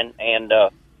land, and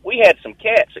we had some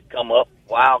cats that come up,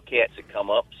 wild cats that come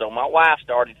up, so my wife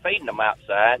started feeding them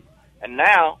outside, and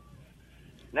now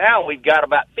we've got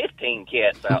about 15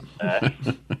 cats outside.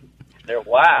 They're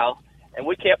wild, and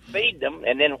we kept feeding them,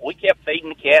 and then we kept feeding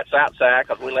the cats outside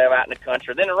because we live out in the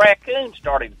country. Then the raccoons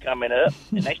started coming up,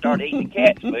 and they started eating the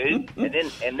cat's food,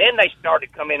 and then they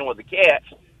started coming in with the cats,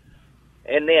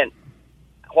 and then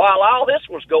while all this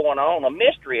was going on, a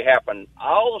mystery happened.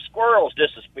 All the squirrels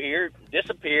disappeared.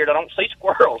 I don't see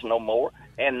squirrels no more,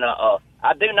 and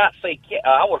I do not see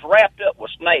I was wrapped up with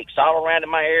snakes all around in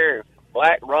my area.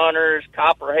 Black runners,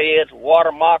 copperheads,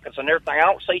 water moccasins, and everything. I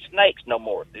don't see snakes no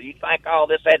more. Do you think all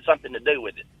this had something to do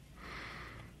with it?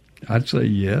 I'd say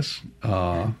yes.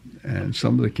 And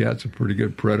some of the cats are pretty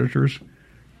good predators.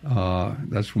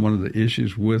 That's one of the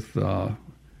issues with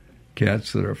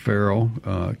cats that are feral,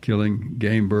 killing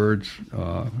game birds,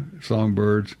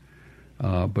 songbirds.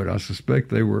 But I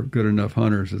suspect they were good enough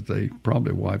hunters that they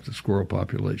probably wiped the squirrel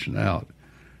population out.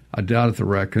 I doubt if the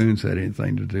raccoons had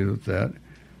anything to do with that.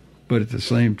 But at the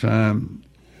same time,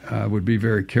 I would be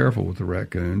very careful with the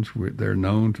raccoons. They're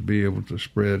known to be able to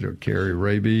spread or carry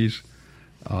rabies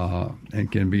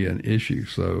and can be an issue.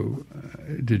 So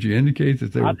did you indicate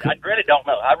that they were... I really don't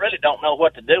know. I really don't know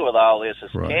what to do with all this.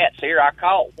 There's right. Cats here. I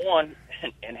caught one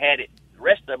and had it. The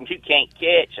rest of them you can't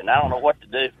catch, and I don't know what to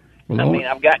do. Well, I mean,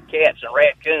 I've got cats and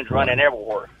raccoons running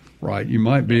everywhere. Right. You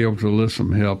might be able to enlist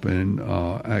some help in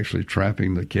actually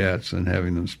trapping the cats and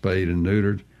having them spayed and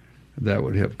neutered. That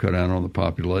would help cut down on the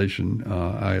population.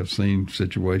 I have seen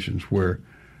situations where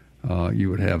you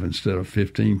would have, instead of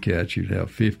 15 cats, you'd have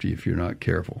 50 if you're not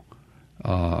careful.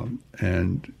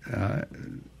 And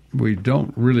we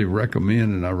don't really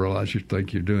recommend, and I realize you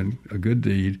think you're doing a good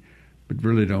deed, but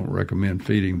really don't recommend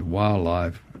feeding the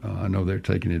wildlife. I know they're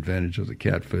taking advantage of the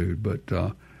cat food, but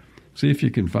see if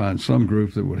you can find some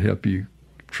group that would help you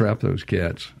trap those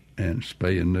cats and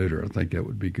spay and neuter. I think that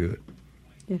would be good.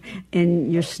 Yeah.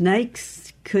 And your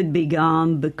snakes could be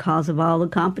gone because of all the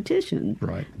competition.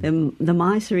 Right. The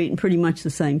mice are eating pretty much the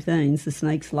same things. The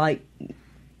snakes like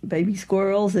baby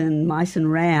squirrels and mice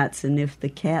and rats, and if the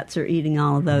cats are eating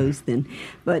all of those, then.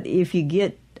 But if you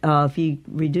get if you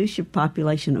reduce your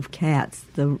population of cats,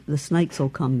 the snakes will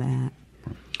come back.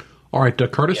 All right,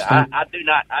 Curtis. Yeah, I do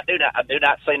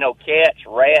not see no cats,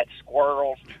 rats,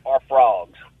 squirrels, or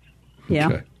frogs. Yeah.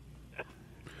 Okay.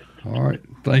 All right.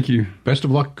 Thank you. Best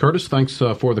of luck, Curtis. Thanks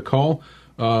for the call.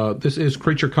 This is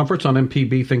Creature Comforts on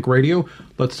MPB Think Radio.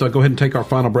 Let's go ahead and take our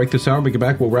final break this hour. When we get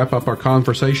back, we'll wrap up our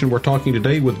conversation. We're talking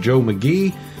today with Joe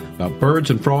McGee about birds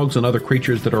and frogs and other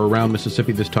creatures that are around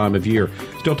Mississippi this time of year.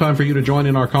 Still time for you to join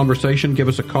in our conversation. Give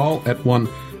us a call at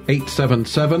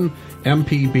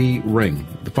 1-877-MPB-RING.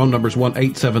 The phone number is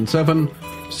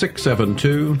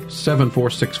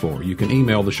 1-877-672-7464. You can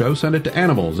email the show. Send it to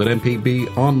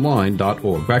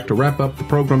animals@mpbonline.org. Back to wrap up the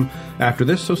program after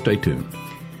this, so stay tuned.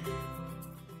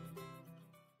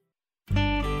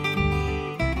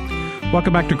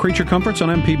 Welcome back to Creature Comforts on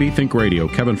MPB Think Radio.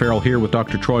 Kevin Farrell here with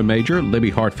Dr. Troy Major, Libby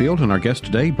Hartfield, and our guest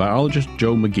today, biologist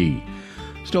Joe McGee.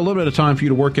 Still a little bit of time for you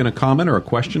to work in a comment or a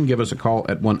question. Give us a call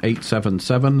at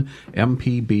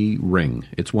 1-877-MPB-RING.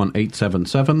 It's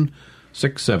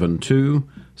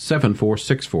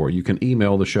 1-877-672-7464. You can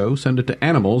email the show. Send it to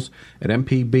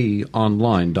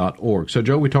animals@mpbonline.org. So,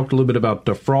 Joe, we talked a little bit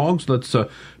about frogs. Let's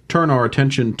turn our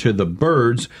attention to the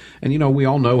birds. And, we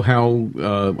all know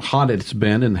how hot it's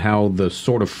been and how the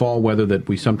sort of fall weather that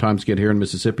we sometimes get here in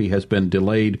Mississippi has been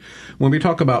delayed. When we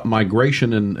talk about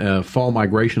migration and fall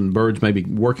migration, birds maybe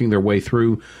working their way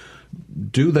through,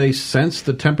 do they sense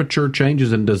the temperature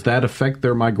changes, and does that affect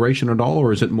their migration at all,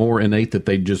 or is it more innate that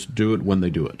they just do it when they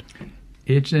do it?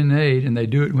 It's innate, and they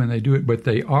do it when they do it, but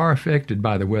they are affected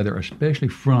by the weather, especially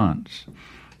fronts.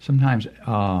 Sometimes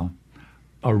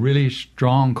a really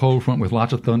strong cold front with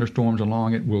lots of thunderstorms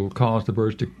along it will cause the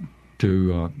birds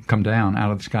to come down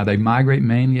out of the sky. They migrate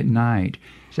mainly at night.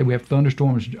 So we have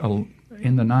thunderstorms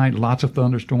in the night, lots of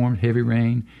thunderstorms, heavy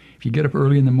rain. If you get up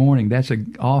early in the morning, that's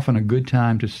often a good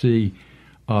time to see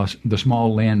the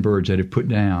small land birds that have put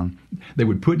down. They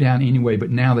would put down anyway,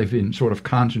 but now they've been sort of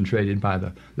concentrated by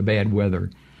the bad weather.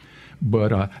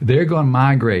 But they're going to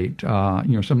migrate.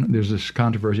 There's this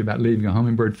controversy about leaving a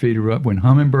hummingbird feeder up. When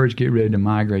hummingbirds get ready to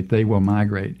migrate, they will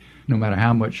migrate, no matter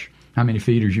how many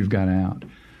feeders you've got out.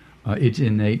 It's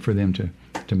innate for them to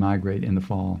migrate in the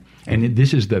fall. And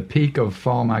this is the peak of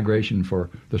fall migration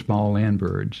for the small land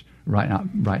birds. Right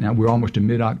now, we're almost to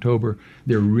mid-October.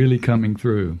 They're really coming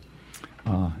through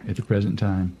at the present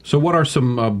time. So what are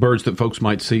some birds that folks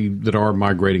might see that are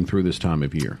migrating through this time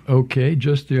of year? Okay,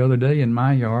 just the other day in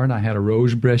my yard, I had a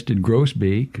rose-breasted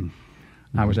grosbeak.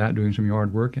 Mm-hmm. I was out doing some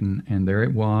yard work, and there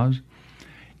it was.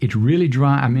 It's really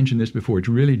dry. I mentioned this before. It's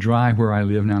really dry where I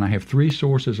live now, and I have 3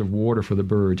 sources of water for the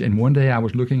birds. And one day I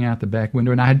was looking out the back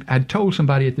window, and I'd told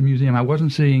somebody at the museum I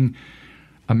wasn't seeing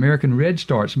American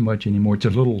redstarts much anymore. It's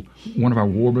one of our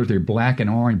warblers. They're black and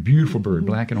orange, beautiful bird,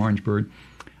 black and orange bird.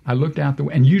 I looked out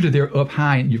and usually they're up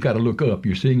high, and you've got to look up.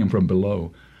 You're seeing them from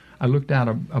below. I looked out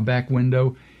a back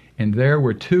window, and there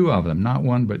were 2 of them, not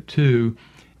 1 but 2,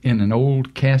 in an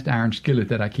old cast iron skillet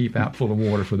that I keep out full of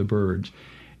water for the birds.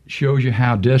 Shows you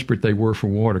how desperate they were for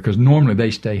water, because normally they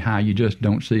stay high. You just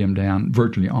don't see them down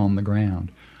virtually on the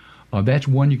ground. That's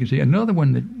one you can see. Another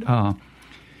one that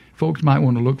folks might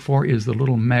want to look for is the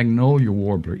little magnolia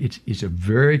warbler. It's a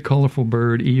very colorful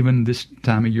bird, even this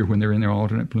time of year when they're in their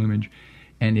alternate plumage.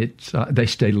 And they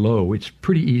stay low. It's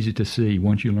pretty easy to see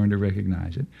once you learn to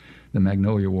recognize it, the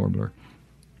magnolia warbler.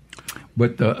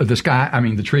 But the sky,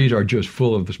 the trees are just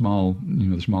full of the small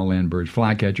land birds,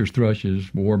 flycatchers,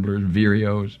 thrushes, warblers,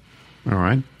 vireos. All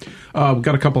right. We've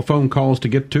got a couple phone calls to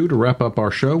get to wrap up our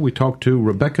show. We talked to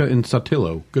Rebecca in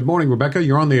Saltillo. Good morning, Rebecca.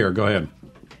 You're on the air. Go ahead.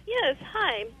 Yes,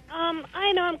 hi.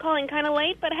 I know I'm calling kind of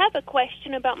late, but I have a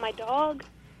question about my dog.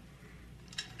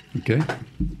 Okay.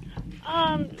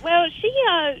 Well,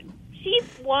 she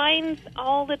whines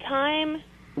all the time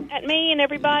at me and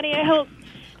everybody else,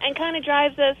 and kind of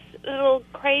drives us a little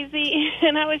crazy.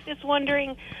 And I was just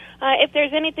wondering if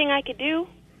there's anything I could do.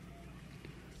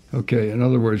 Okay, in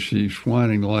other words, she's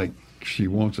whining like she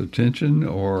wants attention,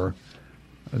 or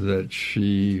that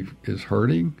she is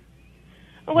hurting?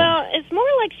 Well, it's more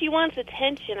like she wants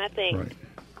attention, I think.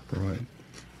 Right.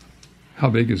 How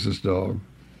big is this dog?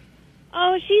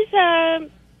 Oh, she's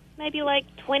maybe like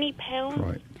 20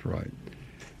 pounds. Right.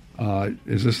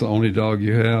 Is this the only dog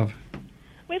you have?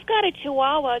 We've got a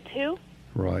Chihuahua, too.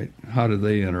 Right. How do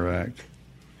they interact?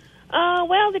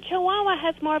 Well, the Chihuahua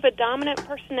has more of a dominant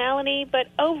personality, but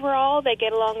overall they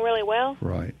get along really well.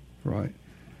 Right.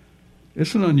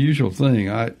 It's an unusual thing.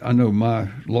 I know my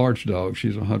large dog,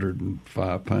 she's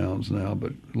 105 pounds now,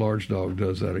 but large dog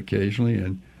does that occasionally,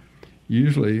 and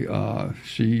usually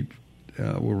she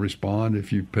will respond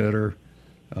if you pet her,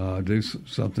 do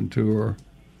something to her,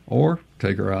 or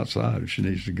take her outside if she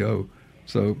needs to go.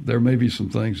 So there may be some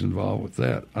things involved with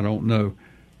that. I don't know.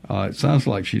 It sounds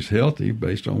like she's healthy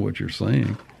based on what you're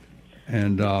saying.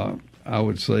 And I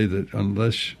would say that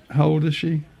how old is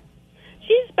she?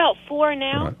 She's about 4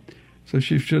 now. Right. So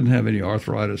she shouldn't have any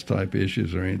arthritis type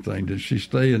issues or anything. Does she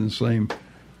stay in the same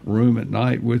room at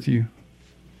night with you?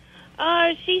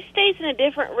 She stays in a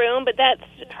different room, but that's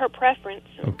her preference.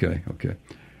 Okay.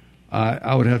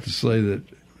 I would have to say that,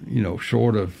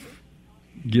 short of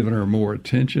giving her more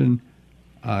attention,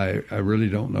 I really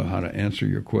don't know how to answer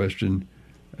your question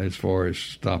as far as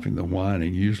stopping the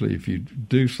whining. Usually if you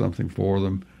do something for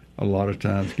them, a lot of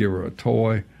times give her a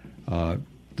toy,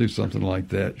 do something like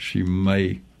that, she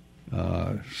may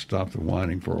stop the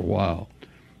whining for a while.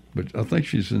 But I think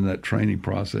she's in that training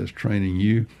process, training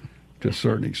you to a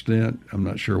certain extent. I'm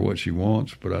not sure what she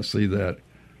wants, but I see that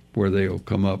where they'll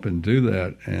come up and do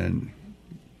that, and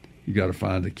you got to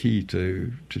find the key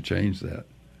to change that.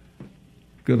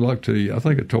 Good luck to you. I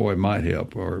think a toy might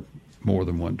help, or more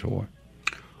than one toy.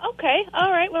 Okay. All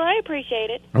right. Well, I appreciate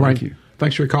it. All right. Thank you.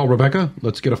 Thanks for your call, Rebecca.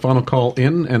 Let's get a final call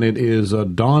in, and it is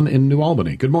Don in New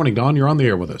Albany. Good morning, Don. You're on the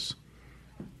air with us.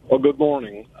 Well, good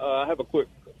morning. I have a quick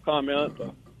comment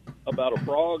about a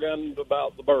frog and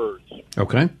about the birds.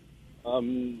 Okay.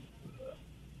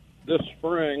 This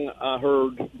spring, I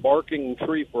heard barking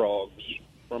tree frogs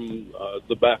from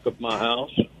the back of my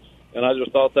house, and I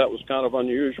just thought that was kind of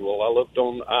unusual. I looked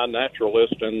on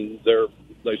iNaturalist, and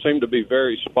they seem to be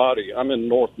very spotty. I'm in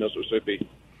North Mississippi,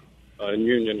 in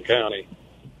Union County.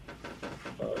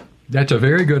 That's a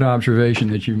very good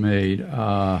observation that you made.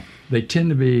 They tend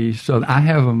to be, so I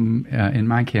have them in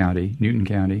my county, Newton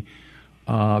County.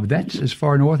 That's as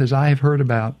far north as I have heard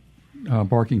about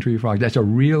barking tree frogs. That's a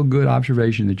real good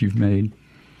observation that you've made.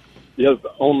 Yes,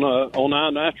 on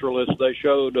iNaturalist, they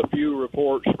showed a few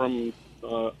reports from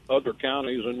other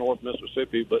counties in North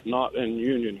Mississippi, but not in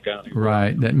Union County.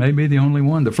 Right. That may be the only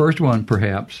one. The first one,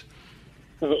 perhaps.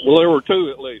 Well, there were two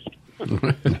at least.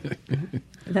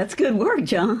 That's good work,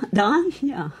 Don.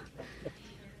 Yeah.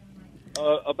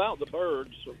 About the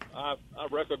birds, I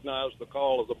recognized the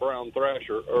call of the brown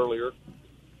thrasher earlier,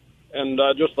 and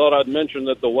I just thought I'd mention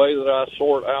that the way that I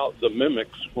sort out the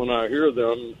mimics when I hear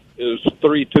them is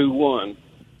 3-2-1.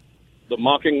 The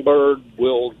mockingbird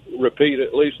will repeat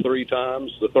at least 3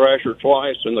 times, the thrasher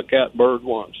twice, and the catbird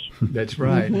once. That's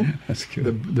right. Mm-hmm. That's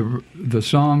good. The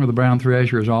song of the brown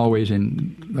thrasher is always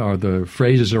in, or the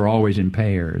phrases are always in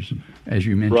pairs, as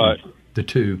you mentioned. Right. The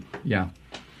two, yeah.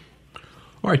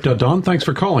 All right, Don, thanks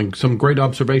for calling. Some great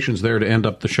observations there to end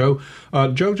up the show.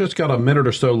 Joe, just got a minute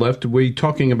or so left. We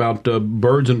talking about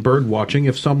birds and bird watching.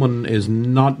 If someone has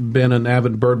not been an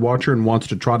avid bird watcher and wants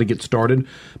to try to get started,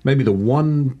 maybe the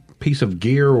one piece of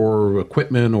gear or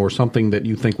equipment or something that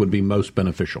you think would be most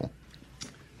beneficial?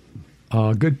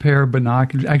 A good pair of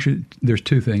binoculars. Actually, there's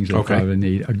 2 things that I probably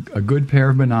need. A good pair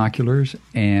of binoculars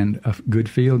and a good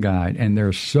field guide. And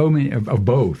there's so many of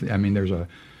both. I mean, there's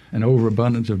an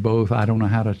overabundance of both. I don't know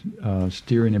how to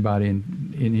steer anybody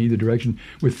in either direction.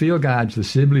 With field guides, the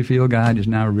Sibley Field Guide is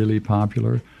now really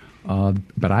popular.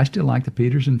 But I still like the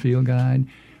Peterson Field Guide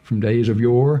from days of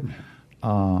yore.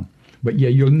 But yeah,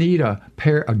 you'll need a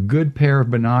good pair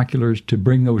of binoculars to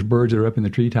bring those birds that are up in the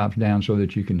treetops down so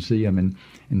that you can see them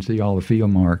and see all the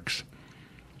field marks.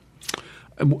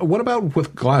 What about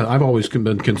with glass? I've always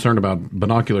been concerned about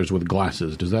binoculars with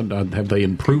glasses. Does that have they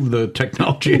improved the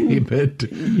technology any bit?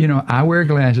 You know, I wear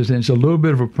glasses, and it's a little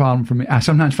bit of a problem for me. I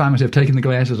sometimes find myself taking the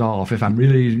glasses off if I'm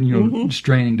really,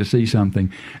 straining to see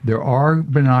something. There are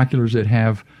binoculars that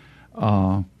have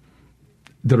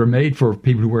that are made for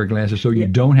people who wear glasses, so you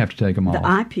don't have to take them off. The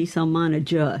eyepiece on mine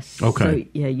adjusts. Okay. So,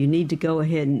 yeah, you need to go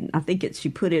ahead and I think you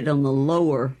put it on the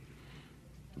lower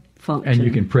function. And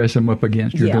you can press them up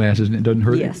against your glasses, and it doesn't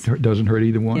hurt. Yes. It doesn't hurt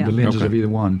either one. Yeah. The lenses of either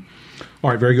one. All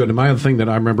right, very good. And my other thing that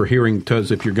I remember hearing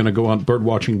is if you're going to go on bird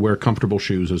watching, wear comfortable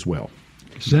shoes as well.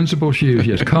 Sensible shoes,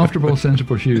 yes. Comfortable,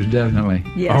 sensible shoes, definitely.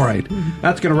 Yes. All right.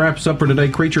 That's going to wrap us up for today.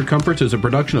 Creature Comforts is a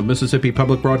production of Mississippi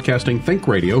Public Broadcasting Think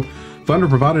Radio. Funded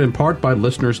provided in part by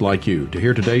listeners like you. To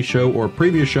hear today's show or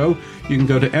previous show, you can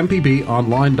go to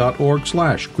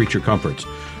mpbonline.org/Creature Comforts.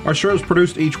 Our show is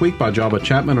produced each week by Jabba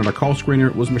Chapman, and our call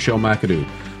screener was Michelle McAdoo.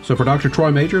 So for Dr.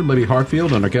 Troy Major, Libby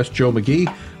Hartfield, and our guest Joe McGee,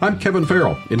 I'm Kevin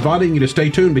Farrell, inviting you to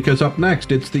stay tuned because up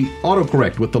next, it's the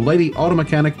AutoCorrect with the lady auto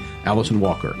mechanic, Allison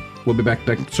Walker. We'll be back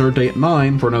next Thursday at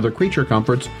 9 for another Creature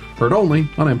Comforts, heard only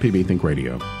on MPB Think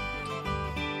Radio.